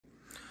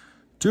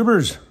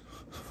Tubers.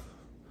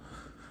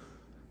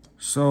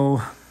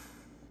 So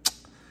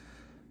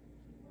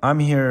I'm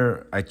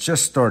here. I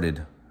just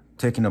started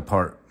taking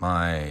apart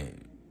my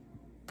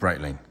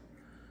breitling.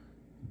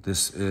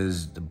 This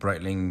is the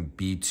breitling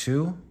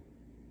B2.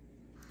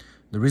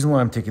 The reason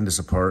why I'm taking this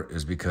apart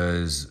is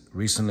because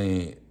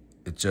recently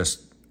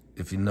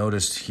if you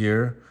noticed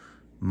here,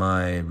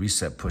 my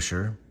reset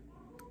pusher,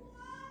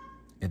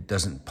 it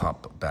doesn't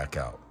pop back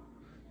out.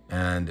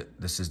 And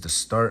this is the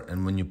start,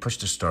 and when you push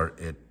the start,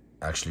 it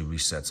actually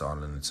resets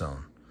on its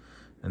own.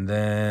 And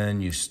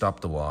then you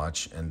stop the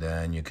watch, and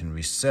then you can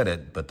reset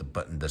it, but the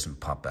button doesn't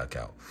pop back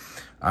out.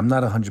 I'm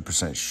not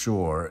 100%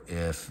 sure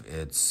if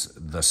it's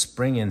the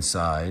spring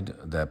inside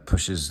that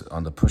pushes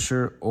on the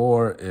pusher,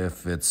 or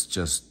if it's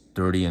just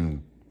dirty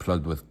and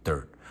plugged with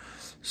dirt.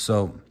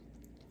 So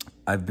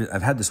I've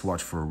had this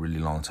watch for a really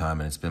long time,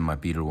 and it's been my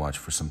beater watch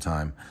for some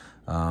time.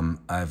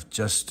 I've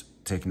just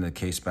taken the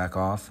case back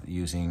off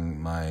using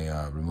my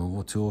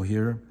removal tool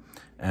here,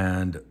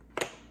 and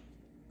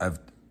I've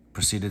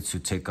proceeded to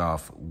take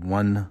off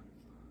one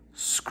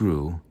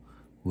screw,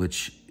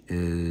 which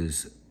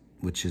is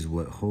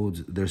what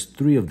holds. There's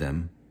three of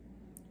them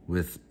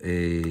with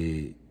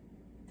a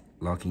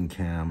locking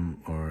cam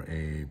or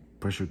a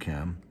pressure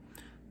cam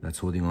that's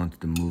holding on to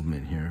the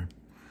movement here.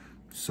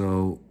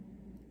 So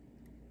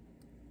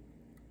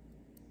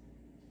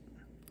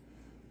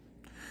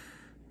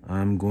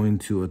I'm going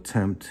to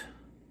attempt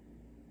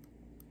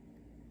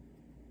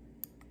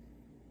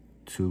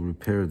to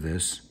repair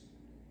this.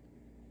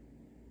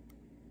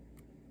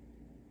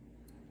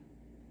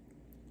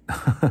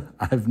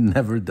 I've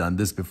never done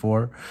this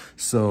before,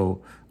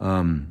 so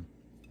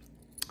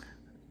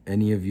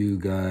any of you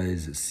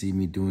guys see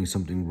me doing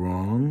something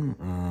wrong,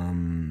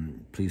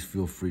 please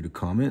feel free to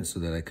comment so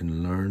that I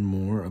can learn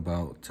more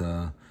about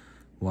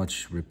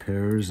watch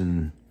repairs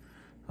and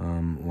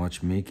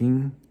watch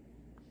making.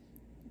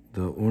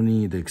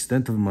 The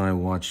extent of my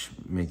watch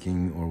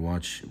making or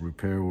watch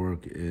repair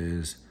work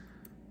is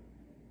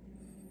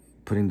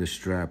taking the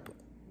strap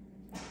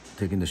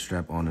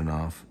on and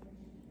off,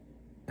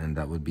 and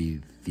that would be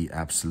the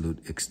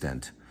absolute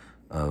extent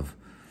of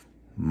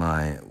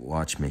my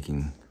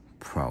watchmaking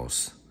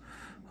prowess.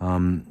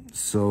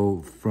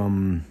 So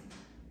from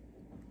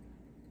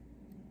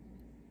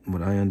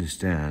what I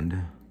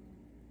understand,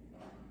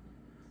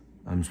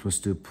 I'm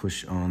supposed to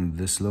push on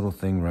this little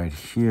thing right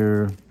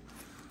here.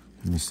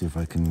 Let me see if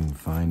I can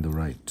find the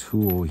right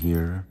tool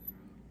here.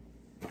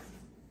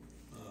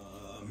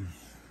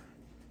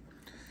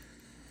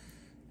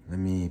 Let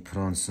me put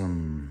on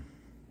some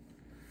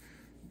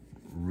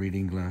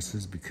reading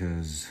glasses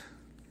because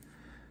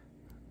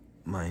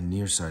my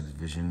nearsighted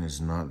vision is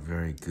not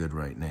very good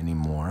right now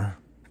anymore,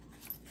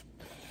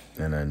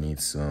 and I need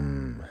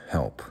some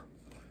help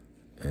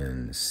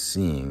in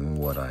seeing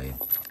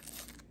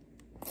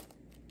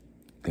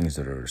things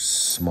that are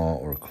small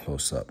or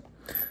close up.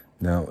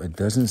 Now, it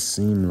doesn't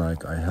seem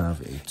like I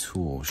have a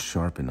tool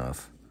sharp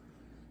enough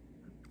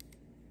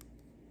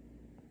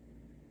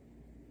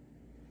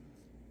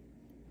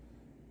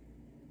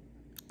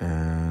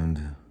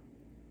and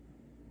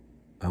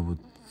I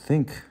would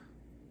think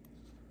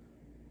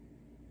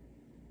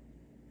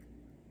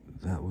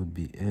that would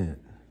be it.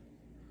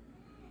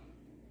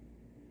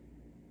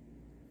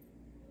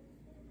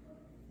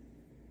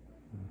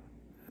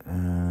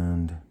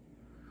 And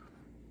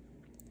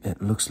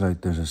it looks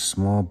like there's a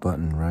small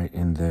button right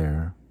in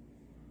there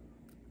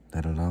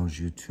that allows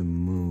you to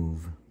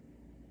move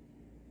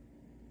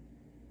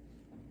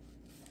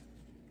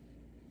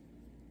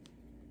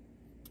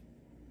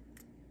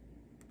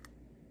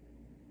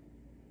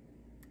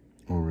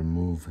or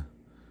remove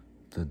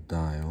the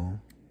dial.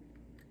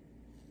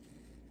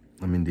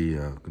 I mean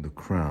the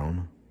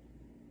crown.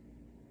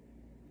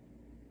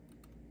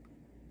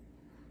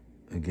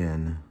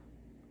 Again.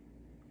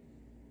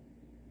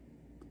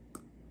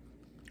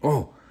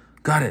 Oh,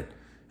 got it.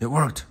 It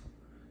worked.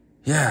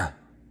 Yeah.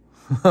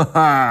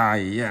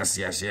 Yes.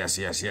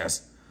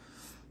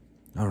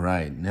 All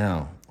right,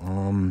 now,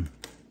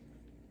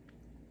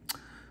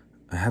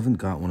 I haven't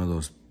got one of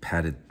those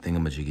padded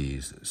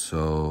thingamajiggies,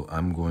 so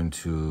I'm going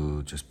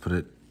to just put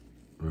it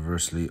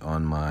reversely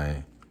on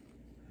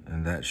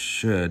and that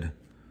should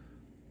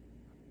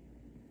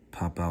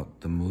pop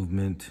out the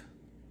movement.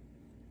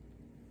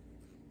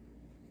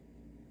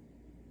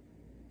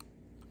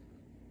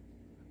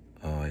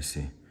 Oh, I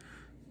see.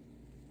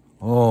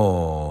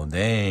 Oh,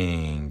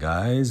 dang,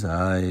 guys,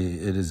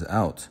 it is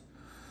out.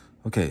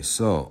 Okay,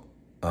 so,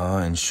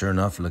 and sure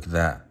enough, look at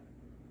that.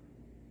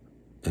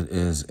 It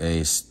is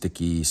a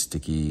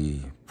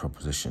sticky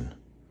proposition.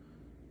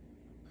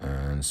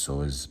 And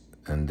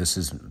this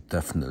is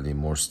definitely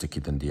more sticky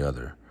than the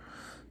other.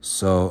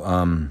 So,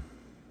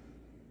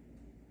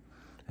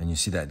 and you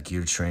see that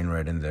gear train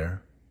right in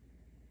there,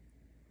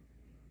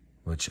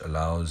 which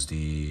allows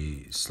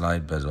the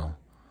slide bezel,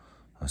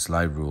 a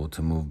slide rule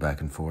to move back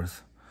and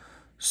forth.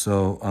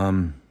 So,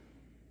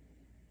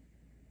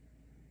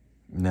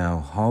 now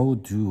how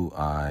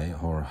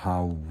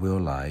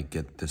will I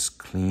get this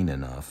clean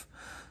enough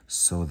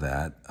so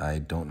that I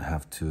don't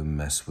have to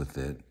mess with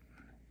it.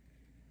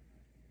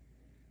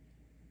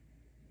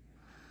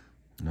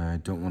 I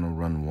don't want to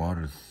run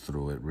water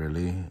through it,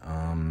 really.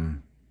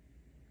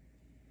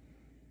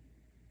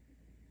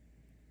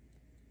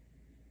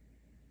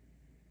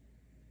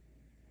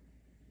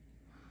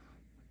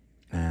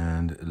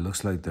 And it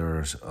looks like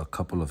there's a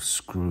couple of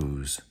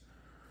screws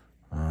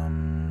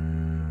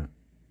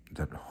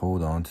that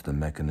hold on to the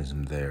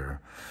mechanism there.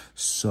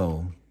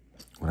 So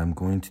what I'm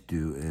going to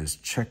do is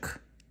check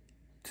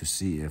to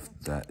see if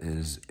that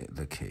is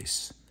the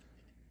case.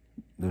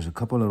 There's a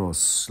couple little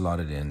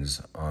slotted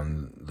ends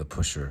on the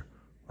pusher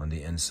on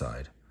the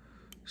inside.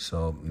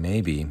 So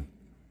maybe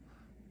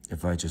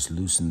if I just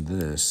loosen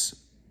this,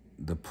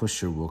 the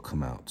pusher will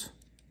come out.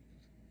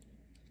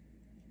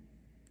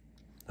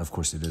 Of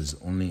course, it is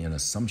only an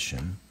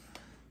assumption,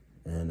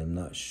 and I'm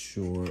not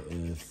sure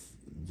if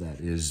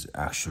that is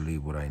actually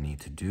what I need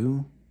to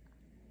do.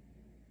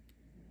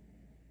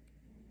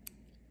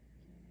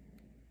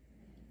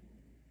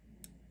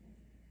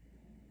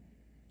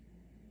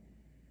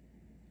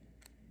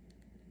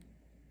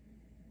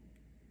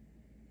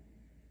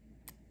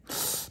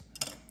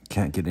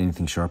 Can't get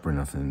anything sharper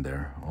enough in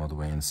there, all the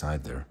way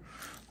inside there.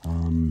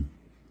 I'm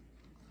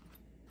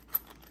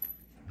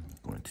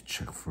going to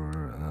check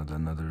for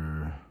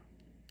another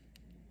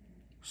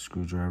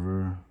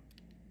screwdriver.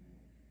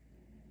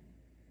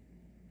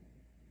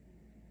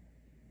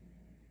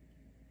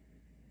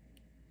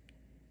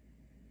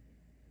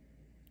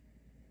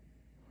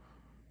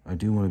 I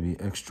do want to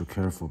be extra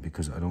careful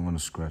because I don't want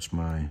to scratch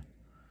my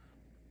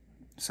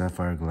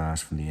sapphire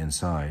glass from the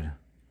inside.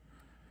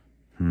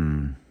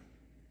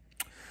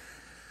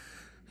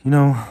 You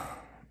know,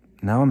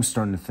 now I'm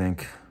starting to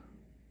think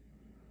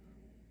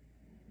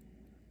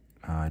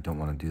I don't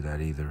want to do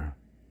that either.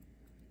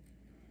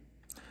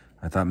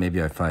 I thought maybe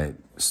if I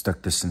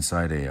stuck this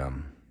inside a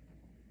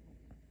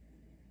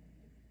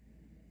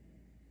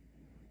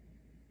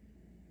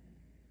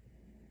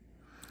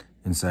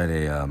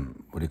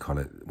what do you call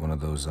it? One of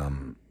those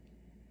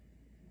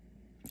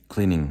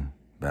cleaning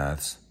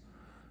baths.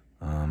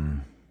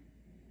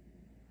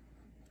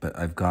 But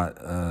I've got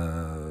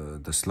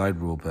the slide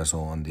rule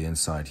bezel on the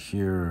inside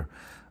here.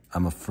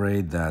 I'm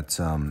afraid that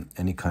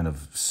any kind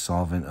of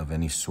solvent of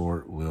any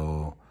sort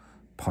will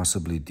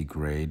possibly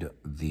degrade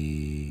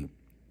the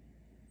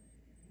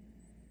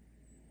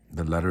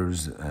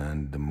letters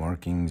and the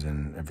markings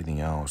and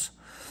everything else.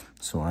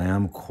 So I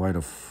am quite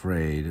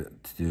afraid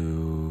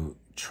to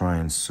try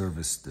and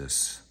service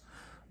this.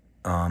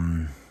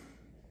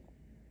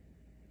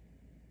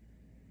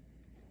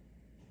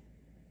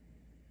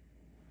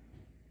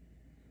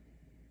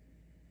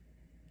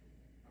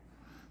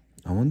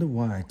 I wonder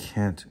why I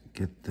can't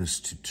get this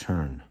to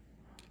turn.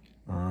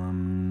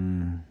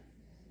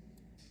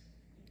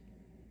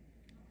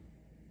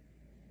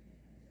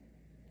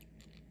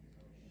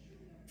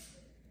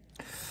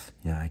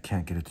 Yeah, I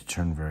can't get it to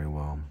turn very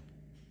well.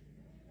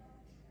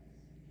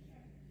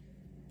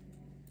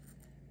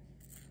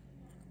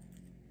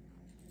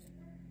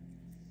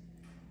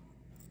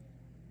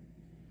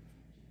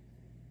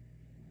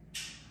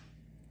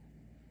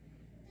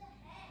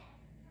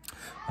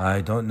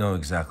 I don't know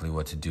exactly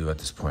what to do at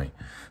this point.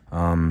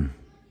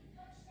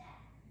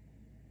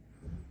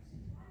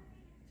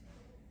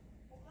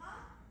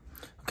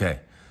 Okay,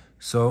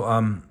 so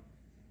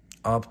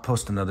I'll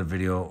post another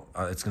video.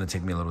 It's going to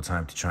take me a little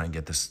time to try and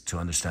get this, to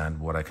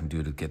understand what I can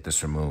do to get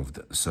this removed.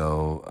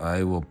 So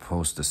I will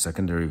post a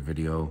secondary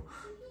video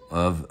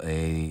of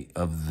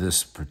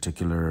this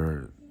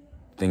particular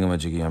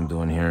thingamajiggy I'm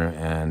doing here,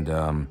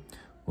 and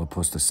we'll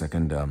post a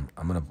second. I'm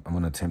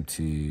gonna attempt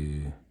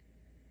to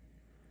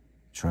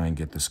try and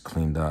get this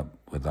cleaned up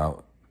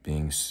without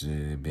being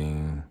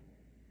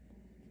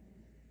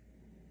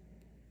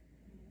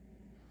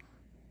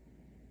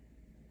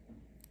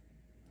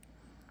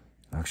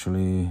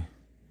Actually,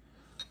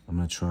 I'm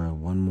gonna try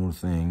one more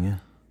thing.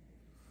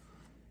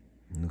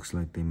 It looks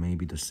like they may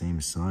be the same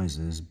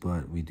sizes,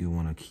 but we do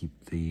want to keep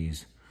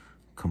these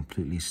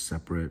completely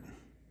separate.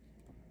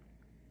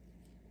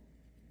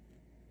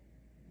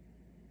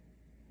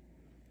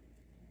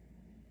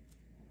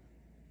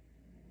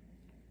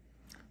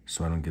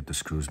 So I don't get the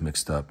screws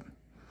mixed up.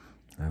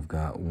 I've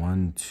got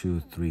 1, 2,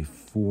 3,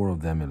 4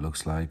 of them, it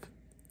looks like.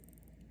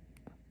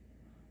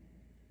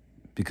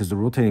 Because the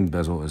rotating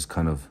bezel is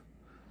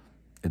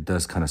it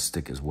does kind of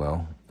stick as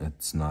well.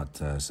 It's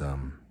not as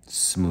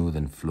smooth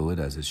and fluid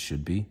as it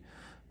should be.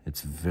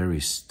 It's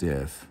very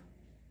stiff.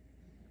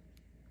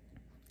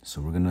 So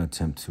we're gonna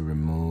attempt to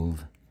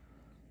remove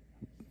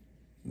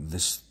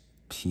this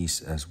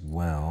piece as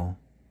well.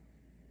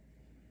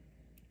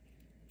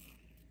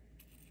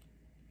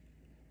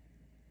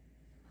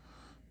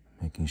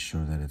 Making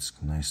sure that it's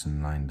nice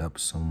and lined up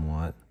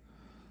somewhat.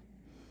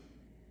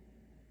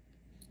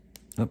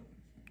 Oh,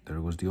 there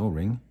goes the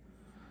O-ring.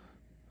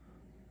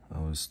 I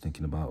was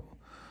thinking about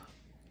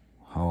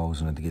how I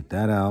was going to get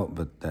that out,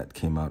 but that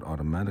came out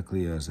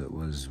automatically as it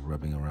was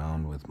rubbing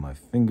around with my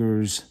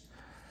fingers.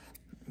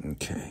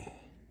 Okay.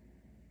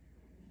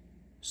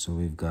 So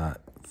we've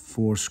got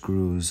 4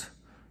 screws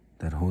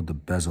that hold the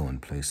bezel in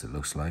place, it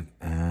looks like,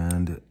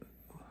 and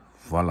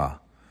voila.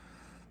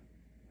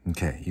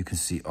 Okay, you can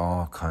see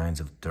all kinds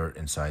of dirt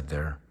inside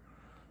there,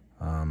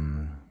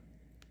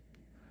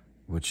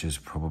 which is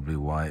probably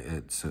why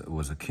it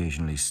was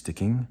occasionally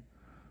sticking.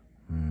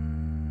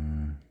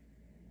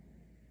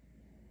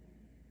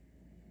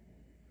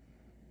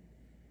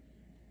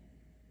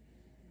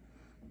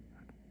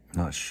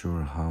 Not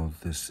sure how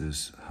this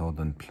is held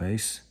in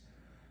place.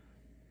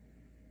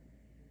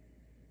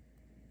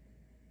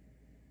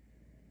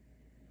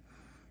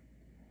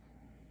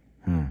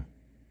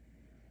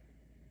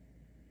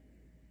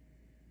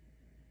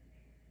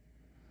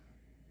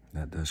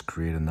 That does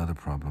create another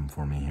problem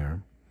for me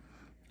here.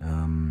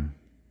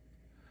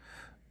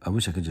 I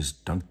wish I could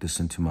just dunk this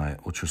into my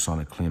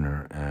ultrasonic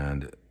cleaner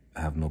and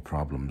have no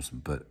problems,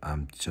 but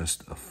I'm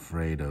just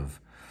afraid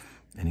of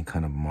any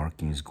kind of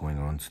markings going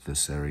on to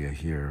this area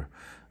here.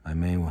 I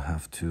may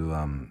have to,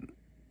 and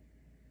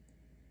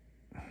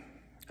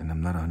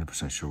I'm not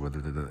 100% sure whether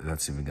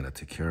that's even gonna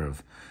take care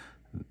of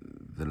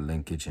the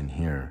linkage in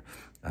here.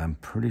 I'm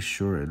pretty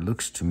sure it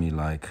looks to me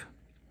like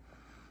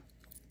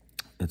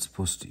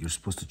you're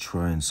supposed to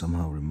try and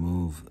somehow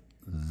remove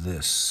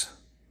this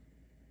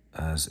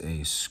as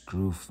a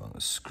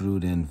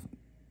screwed in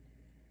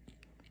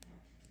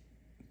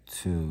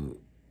to,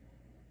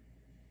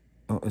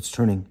 oh, it's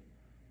turning.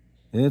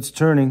 It's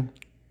turning.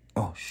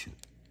 Oh, shoot.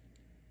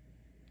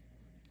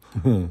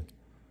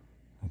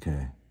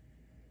 Okay.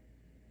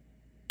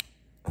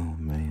 Oh,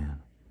 man.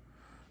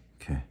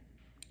 Okay.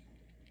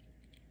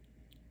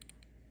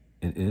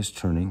 It is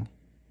turning.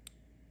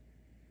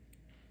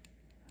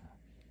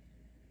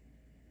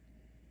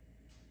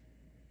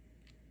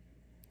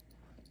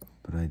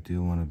 But I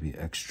do want to be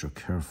extra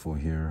careful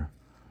here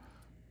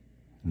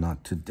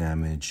not to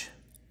damage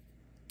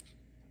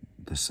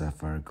the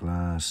sapphire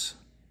glass.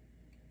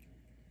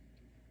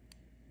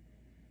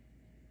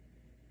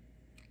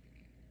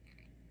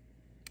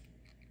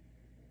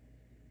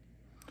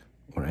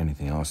 Or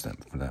anything else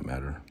for that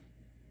matter.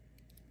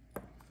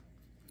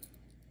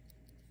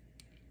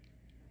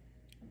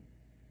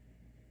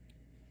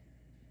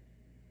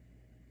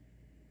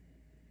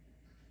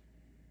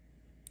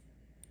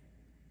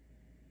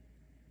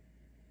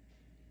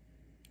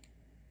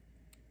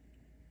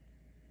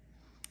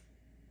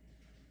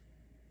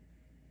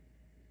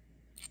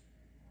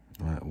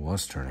 Well, it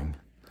was turning.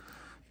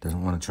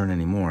 Doesn't want to turn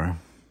anymore.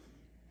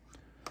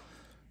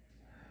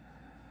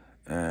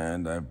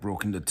 And I've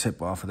broken the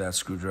tip off of that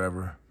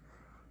screwdriver.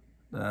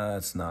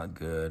 That's not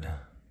good.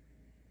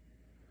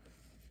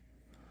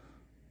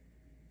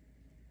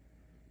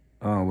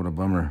 Oh, what a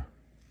bummer.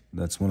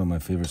 That's one of my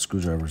favorite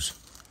screwdrivers.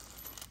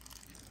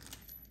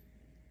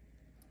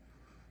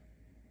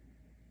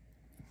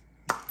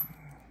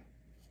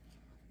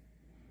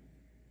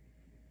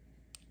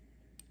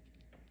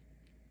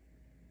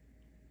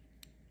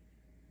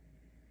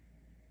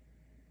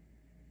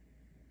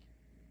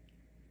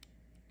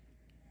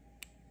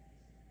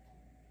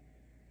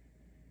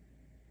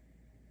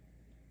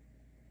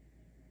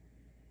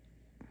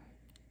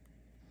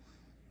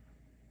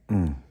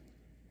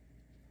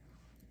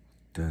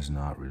 Does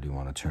not really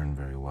want to turn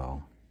very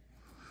well.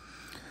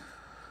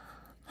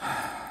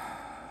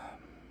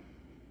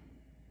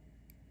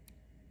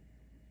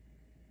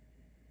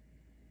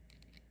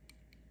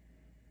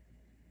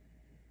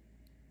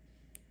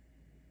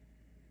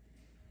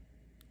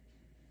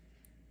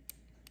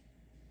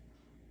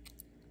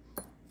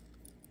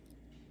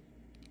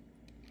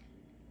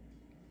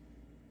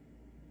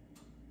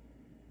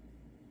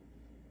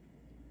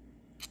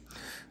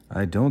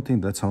 I don't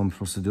think that's how I'm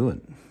supposed to do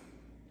it.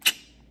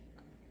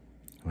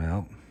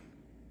 Well,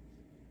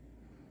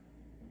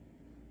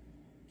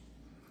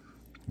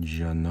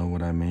 you know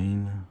what I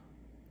mean?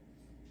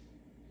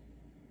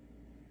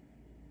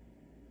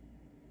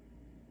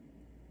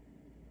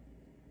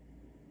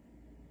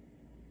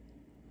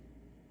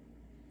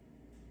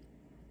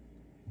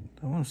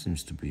 That one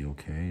seems to be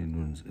okay.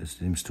 It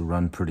seems to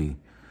run pretty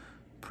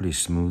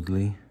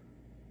smoothly.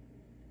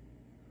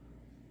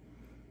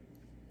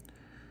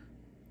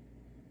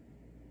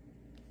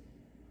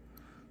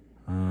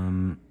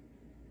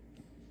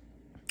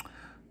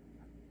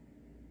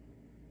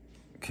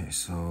 Okay,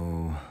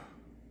 so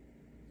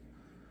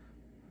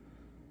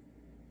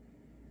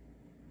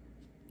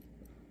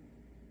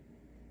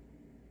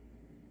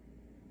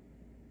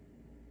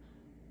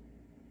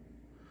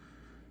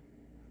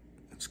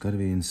it's got to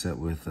be inset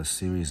with a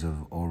series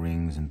of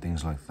O-rings and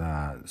things like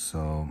that.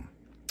 So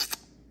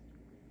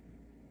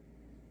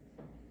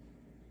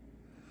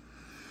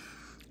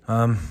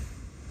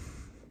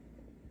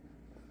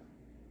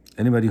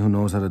anybody who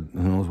knows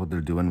what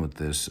they're doing with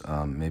this,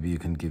 maybe you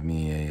can give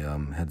me a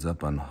heads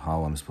up on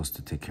how I'm supposed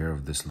to take care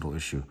of this little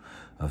issue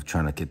of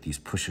trying to get these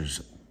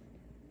pushers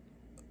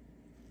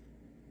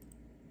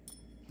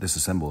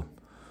disassembled.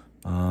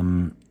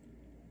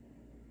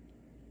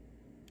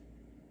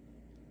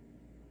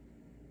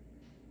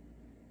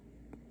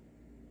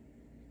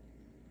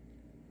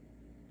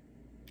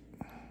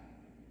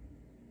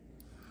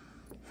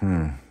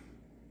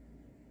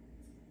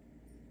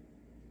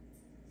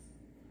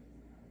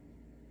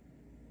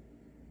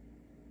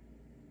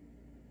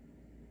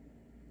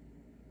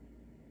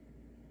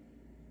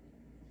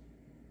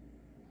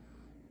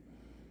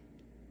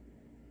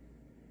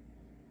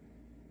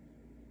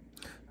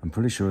 I'm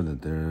pretty sure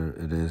that there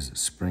it is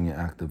spring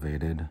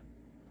activated.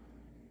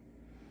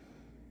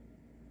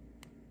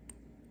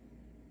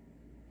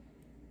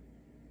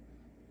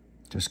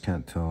 Just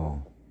can't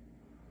tell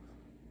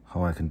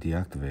how I can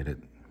deactivate it.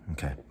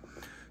 Okay,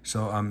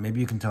 so maybe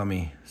you can tell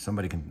me,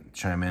 somebody can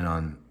chime in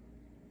on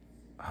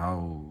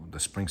how the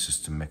spring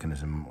system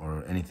mechanism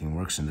or anything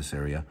works in this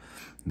area.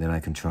 Then I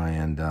can try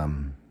and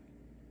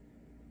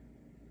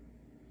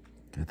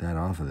get that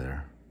off of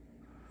there,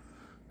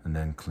 and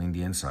then clean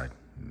the inside.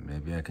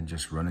 Maybe I can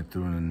just run it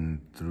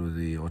through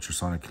the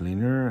ultrasonic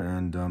cleaner,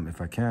 and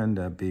if I can,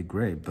 that'd be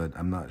great. But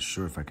I'm not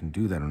sure if I can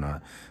do that or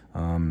not.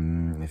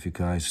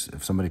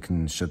 If somebody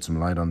can shed some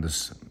light on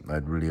this,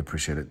 I'd really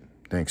appreciate it.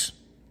 Thanks.